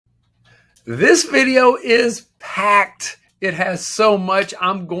This video is packed. It has so much.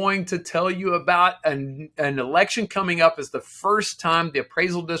 I'm going to tell you about an election coming up. It's the first time the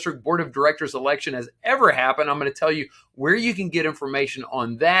Appraisal District Board of Directors election has ever happened. I'm going to tell you where you can get information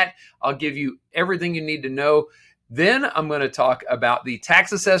on that. I'll give you everything you need to know. Then I'm going to talk about the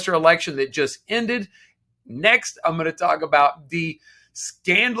tax assessor election that just ended. Next, I'm going to talk about the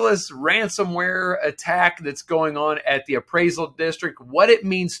scandalous ransomware attack that's going on at the Appraisal District, what it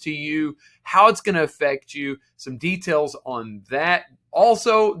means to you, how it's going to affect you, some details on that.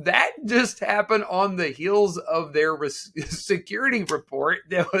 Also, that just happened on the heels of their security report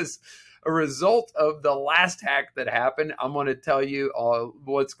that was a result of the last hack that happened. I'm going to tell you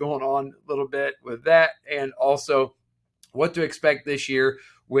what's going on a little bit with that, and also what to expect this year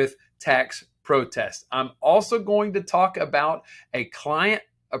with tax protest. I'm also going to talk about a client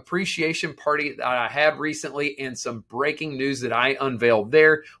appreciation party that I had recently and some breaking news that I unveiled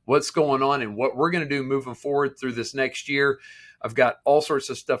there, what's going on and what we're going to do moving forward through this next year. I've got all sorts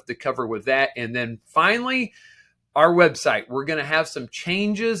of stuff to cover with that. And then finally, our website. We're going to have some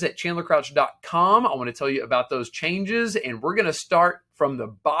changes at chandlercrouch.com. I want to tell you about those changes, and we're going to start from the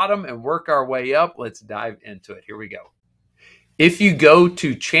bottom and work our way up. Let's dive into it. Here we go. If you go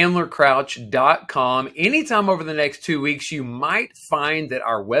to chandlercrouch.com, anytime over the next 2 weeks, you might find that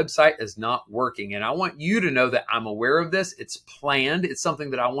our website is not working. And I want you to know that I'm aware of this. It's planned. It's something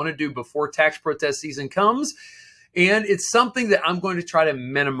that I want to do before tax protest season comes. And it's something that I'm going to try to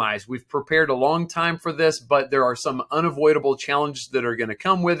minimize. We've prepared a long time for this, but there are some unavoidable challenges that are going to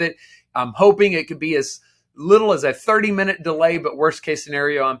come with it. I'm hoping it could be as little as a 30-minute delay, but worst case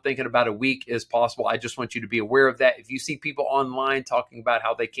scenario, I'm thinking about a week is possible. I just want you to be aware of that. If you see people online talking about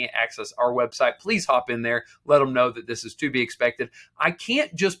how they can't access our website, please hop in there. Let them know that this is to be expected. I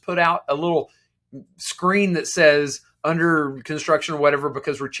can't just put out a little screen that says under construction or whatever,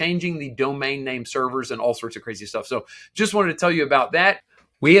 because we're changing the domain name servers and all sorts of crazy stuff. So just wanted to tell you about that.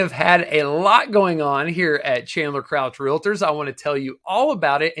 We have had a lot going on here at Chandler Crouch Realtors. I want to tell you all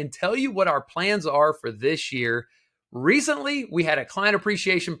about it and tell you what our plans are for this year. Recently, we had a client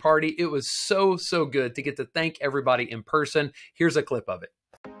appreciation party. It was so good to get to thank everybody in person. Here's a clip of it.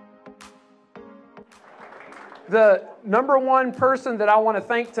 The number one person that I want to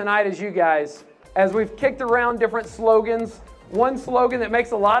thank tonight is you guys. As we've kicked around different slogans, one slogan that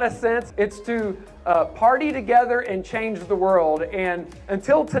makes a lot of sense, it's to party together and change the world. And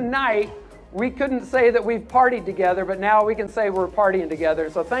until tonight, we couldn't say that we've partied together, but now we can say we're partying together.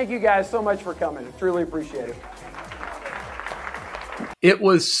 So thank you guys so much for coming. I truly appreciate it. It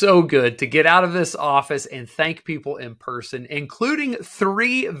was so good to get out of this office and thank people in person, including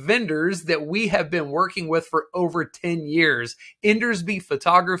 3 vendors that we have been working with for over 10 years. Endersby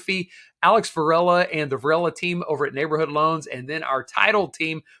Photography, Alex Varela and the Varela team over at Neighborhood Loans, and then our title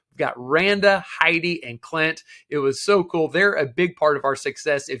team. We've got Randa, Heidi, and Clint. It was so cool. They're a big part of our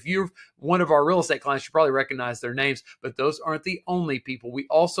success. If you're one of our real estate clients, you probably recognize their names, but those aren't the only people. We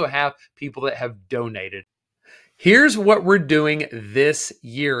also have people that have donated. Here's what we're doing this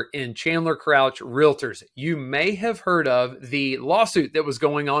year in Chandler Crouch Realtors. You may have heard of the lawsuit that was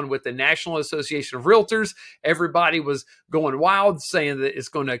going on with the National Association of Realtors. Everybody was going wild saying that it's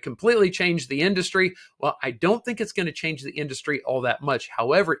going to completely change the industry. Well, I don't think it's going to change the industry all that much.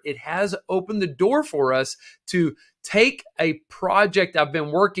 However, it has opened the door for us to take a project I've been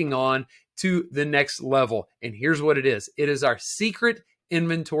working on to the next level. And here's what it is. It is our secret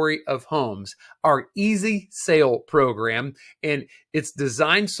inventory of homes, our easy sale program. And it's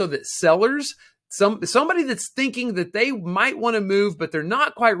designed so that sellers, somebody that's thinking that they might want to move, but they're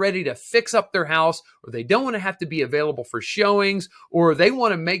not quite ready to fix up their house, or they don't want to have to be available for showings, or they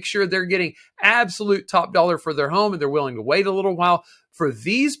want to make sure they're getting absolute top dollar for their home and they're willing to wait a little while. For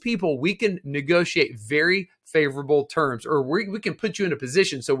these people, we can negotiate very favorable terms, or we can put you in a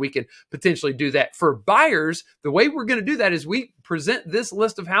position so we can potentially do that. For buyers, the way we're going to do that is we present this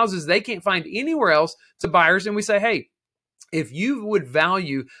list of houses they can't find anywhere else to buyers, and we say, hey, if you would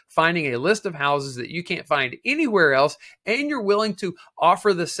value finding a list of houses that you can't find anywhere else, and you're willing to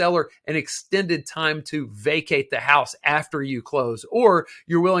offer the seller an extended time to vacate the house after you close, or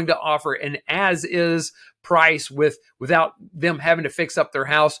you're willing to offer an as-is price without them having to fix up their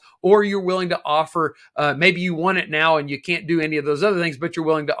house, or you're willing to offer, maybe you want it now and you can't do any of those other things, but you're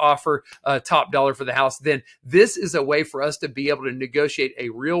willing to offer top dollar for the house, then this is a way for us to be able to negotiate a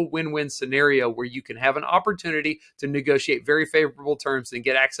real win-win scenario where you can have an opportunity to negotiate very favorable terms and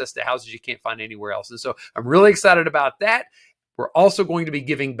get access to houses you can't find anywhere else. And so I'm really excited about that. We're also going to be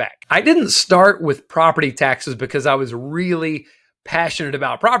giving back. I didn't start with property taxes because I was really passionate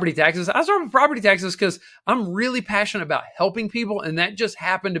about property taxes. I started with property taxes because I'm really passionate about helping people. And that just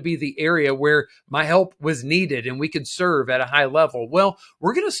happened to be the area where my help was needed and we could serve at a high level. Well,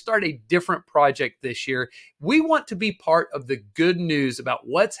 we're going to start a different project this year. We want to be part of the good news about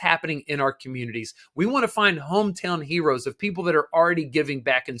what's happening in our communities. We want to find hometown heroes of people that are already giving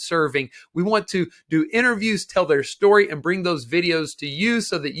back and serving. We want to do interviews, tell their story, and bring those videos to you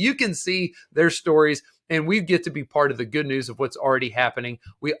so that you can see their stories. And we get to be part of the good news of what's already happening.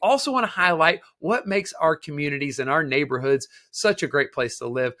 We also want to highlight what makes our communities and our neighborhoods such a great place to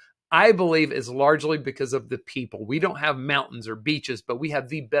live. I believe is largely because of the people. We don't have mountains or beaches, but we have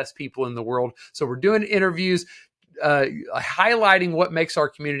the best people in the world. So we're doing interviews, highlighting what makes our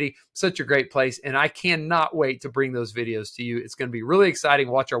community such a great place. And I cannot wait to bring those videos to you. It's going to be really exciting.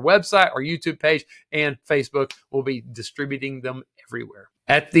 Watch our website, our YouTube page, and Facebook. We'll be distributing them everywhere.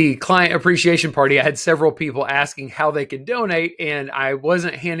 At the client appreciation party, I had several people asking how they could donate, and I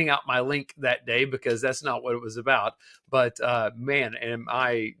wasn't handing out my link that day because that's not what it was about. But man, am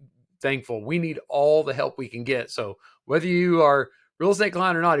I thankful. We need all the help we can get. So whether you are real estate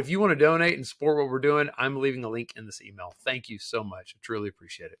client or not, if you want to donate and support what we're doing, I'm leaving a link in this email. Thank you so much. I truly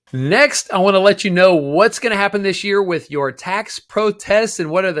appreciate it. Next, I want to let you know what's going to happen this year with your tax protests and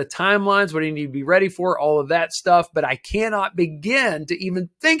what are the timelines, what do you need to be ready for, all of that stuff. But I cannot begin to even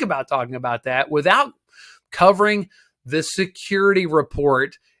think about talking about that without covering the security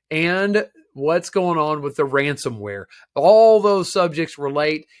report and what's going on with the ransomware. All those subjects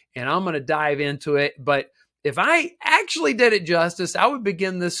relate, and I'm going to dive into it. But if I actually did it justice, I would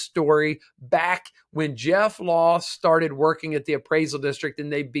begin this story back when Jeff Law started working at the appraisal district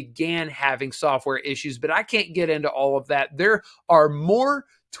and they began having software issues. But I can't get into all of that. There are more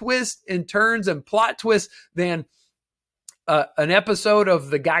twists and turns and plot twists than an episode of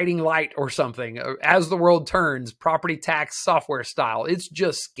The Guiding Light or something. As the World Turns, property tax software style. It's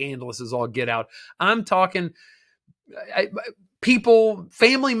just scandalous as all get out. I'm talking people,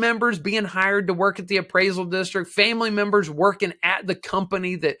 family members being hired to work at the appraisal district, family members working at the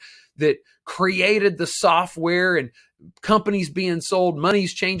company that created the software, and companies being sold,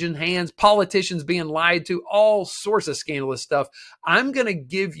 money's changing hands, politicians being lied to, all sorts of scandalous stuff. I'm going to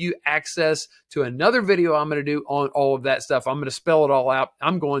give you access to another video I'm going to do on all of that stuff. I'm going to spell it all out.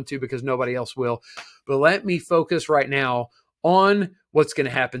 I'm going to because nobody else will. But let me focus right now on what's going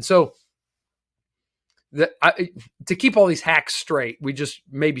to happen. So to keep all these hacks straight, we just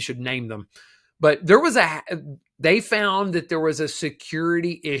maybe should name them. But they found that there was a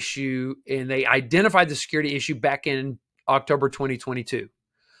security issue, and they identified the security issue back in October 2022.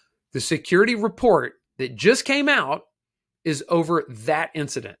 The security report that just came out is over that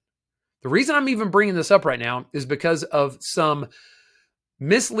incident. The reason I'm even bringing this up right now is because of some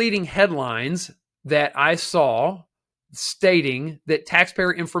misleading headlines that I saw stating that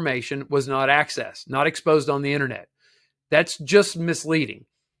taxpayer information was not accessed, not exposed on the internet. That's just misleading.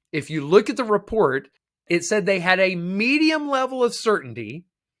 If you look at the report, it said they had a medium level of certainty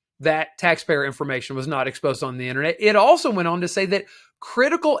that taxpayer information was not exposed on the internet. It also went on to say that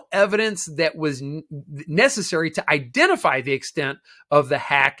critical evidence that was necessary to identify the extent of the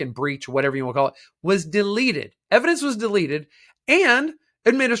hack and breach, whatever you want to call it, was deleted. Evidence was deleted, and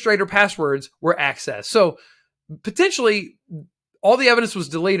administrator passwords were accessed. So potentially all the evidence was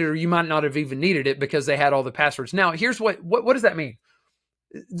deleted, or you might not have even needed it because they had all the passwords. Now, here's what does that mean?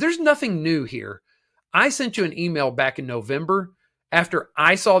 There's nothing new here. I sent you an email back in November after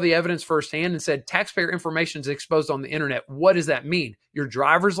I saw the evidence firsthand and said taxpayer information is exposed on the internet. What does that mean? Your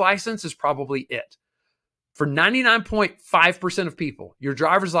driver's license is probably it. For 99.5% of people, your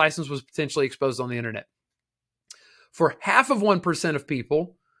driver's license was potentially exposed on the internet. For half of 1% of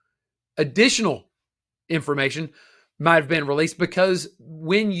people, additional information might have been released, because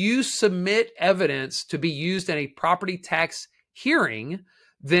when you submit evidence to be used in a property tax hearing,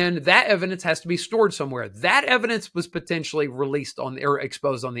 then that evidence has to be stored somewhere. That evidence was potentially released or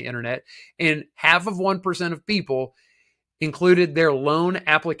exposed on the internet, and half of 1% of people included their loan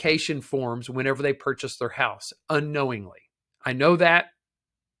application forms whenever they purchased their house unknowingly. I know that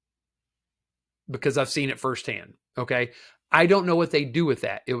because I've seen it firsthand. Okay. I don't know what they do with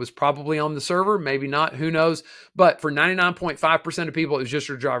that. It was probably on the server, maybe not, who knows? But for 99.5% of people, it was just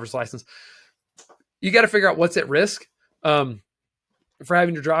your driver's license. You got to figure out what's at risk for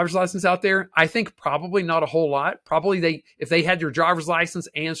having your driver's license out there. I think probably not a whole lot. Probably if they had your driver's license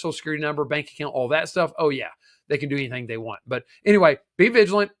and social security number, bank account, all that stuff, oh yeah, they can do anything they want. But anyway, be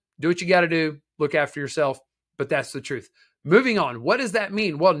vigilant, do what you got to do, look after yourself, but that's the truth. Moving on, what does that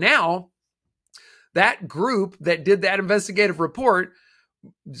mean? Well, now that group that did that investigative report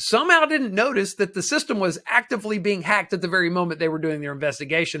somehow didn't notice that the system was actively being hacked at the very moment they were doing their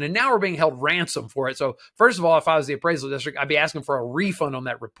investigation, and now we're being held ransom for it. So first of all, if I was the appraisal district, I'd be asking for a refund on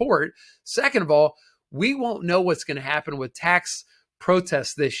that report. Second of all, we won't know what's going to happen with tax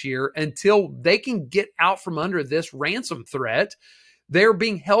protests this year until they can get out from under this ransom threat. They're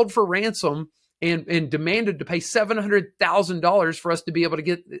being held for ransom and demanded to pay $700,000 for us to be able to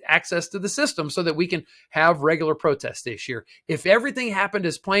get access to the system so that we can have regular protests this year. If everything happened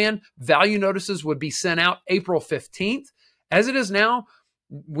as planned, value notices would be sent out April 15th. As it is now,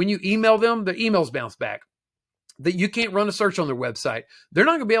 when you email them, the emails bounce back. That you can't run a search on their website. They're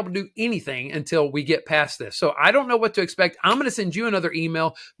not going to be able to do anything until we get past this. So I don't know what to expect. I'm going to send you another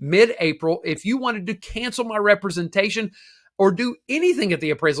email mid-April. If you wanted to cancel my representation or do anything at the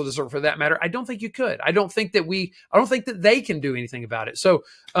appraisal district for that matter, I don't think you could. I don't think that they can do anything about it. So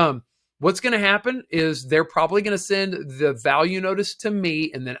what's going to happen is they're probably going to send the value notice to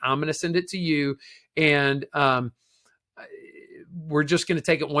me, and then I'm going to send it to you. And we're just going to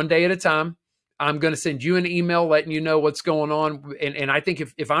take it one day at a time. I'm going to send you an email letting you know what's going on. And I think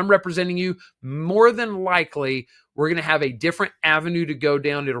if I'm representing you, more than likely, we're going to have a different avenue to go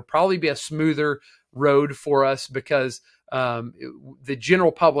down. It'll probably be a smoother road for us because the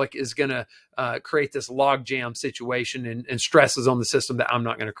general public is going to create this logjam situation and stresses on the system that I'm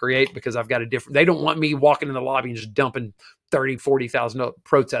not going to create because I've got a different, they don't want me walking in the lobby and just dumping $30,000-$40,000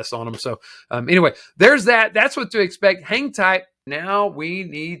 protests on them. So anyway, there's that. That's what to expect. Hang tight. Now we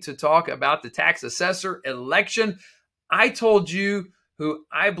need to talk about the tax assessor election. I told you who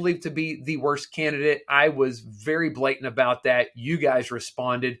I believe to be the worst candidate. I was very blatant about that. You guys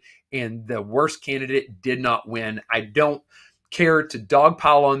responded, and the worst candidate did not win. I don't care to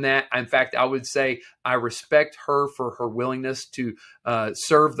dogpile on that. In fact, I would say I respect her for her willingness to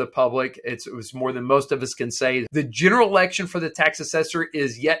serve the public. It was more than most of us can say. The general election for the tax assessor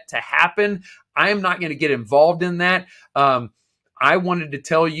is yet to happen. I am not going to get involved in that. I wanted to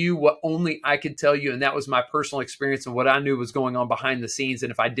tell you what only I could tell you, and that was my personal experience and what I knew was going on behind the scenes.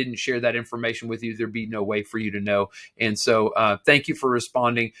 And if I didn't share that information with you, there'd be no way for you to know. And so thank you for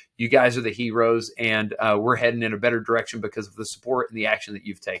responding. You guys are the heroes, and we're heading in a better direction because of the support and the action that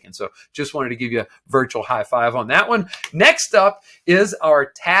you've taken. So just wanted to give you a virtual high five on that one. Next up is our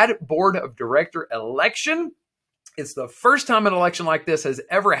TAD Board of Director election. It's the first time an election like this has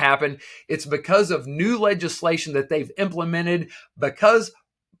ever happened. It's because of new legislation that they've implemented, because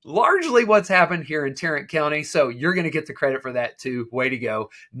largely what's happened here in Tarrant County. So you're going to get the credit for that too. Way to go.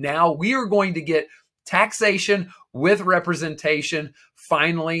 Now we are going to get taxation with representation.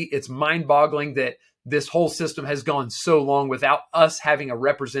 Finally, it's mind-boggling that this whole system has gone so long without us having a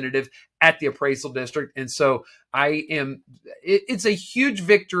representative at the appraisal district. And so it's a huge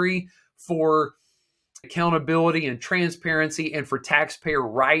victory for accountability and transparency and for taxpayer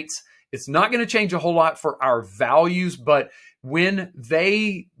rights. It's not going to change a whole lot for our values, but when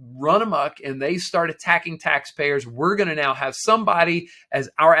they run amok and they start attacking taxpayers, we're going to now have somebody as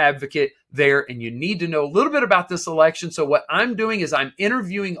our advocate there, and you need to know a little bit about this election. So what I'm doing is I'm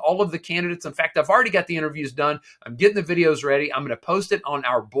interviewing all of the candidates. In fact, I've already got the interviews done. I'm getting the videos ready. I'm going to post it on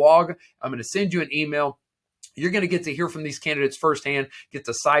our blog. I'm going to send you an email. You're going to get to hear from these candidates firsthand, get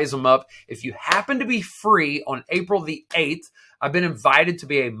to size them up. If you happen to be free on April the 8th, I've been invited to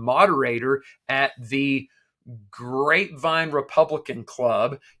be a moderator at the Grapevine Republican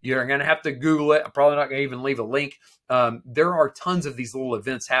Club. You're going to have to Google it. I'm probably not going to even leave a link. There are tons of these little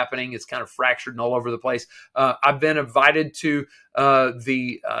events happening. It's kind of fractured and all over the place. I've been invited to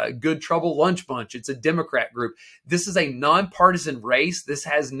the Good Trouble Lunch Bunch. It's a Democrat group. This is a nonpartisan race. This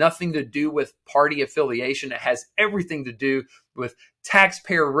has nothing to do with party affiliation. It has everything to do with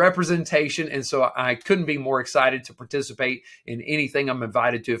taxpayer representation. And so I couldn't be more excited to participate in anything I'm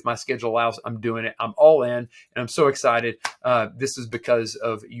invited to. If my schedule allows, I'm doing it. I'm all in, and I'm so excited. This is because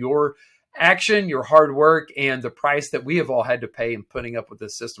of your action, your hard work, and the price that we have all had to pay in putting up with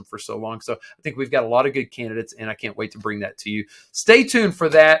this system for so long. So I think we've got a lot of good candidates, and I can't wait to bring that to you. Stay tuned for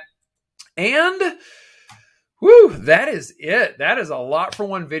that. And whew, that is it. That is a lot for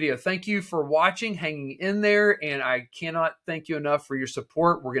one video. Thank you for watching, hanging in there, and I cannot thank you enough for your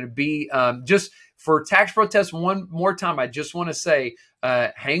support. We're going to be just for tax protests one more time. I just want to say,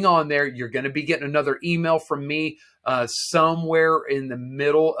 hang on there. You're going to be getting another email from me somewhere in the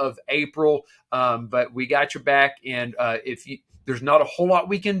middle of April, but we got your back. And there's not a whole lot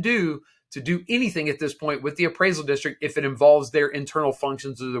we can do to do anything at this point with the appraisal district if it involves their internal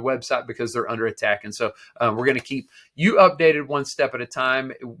functions of the website because they're under attack. And so we're going to keep you updated one step at a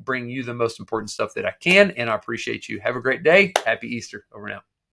time, bring you the most important stuff that I can. And I appreciate you. Have a great day. Happy Easter. Over now.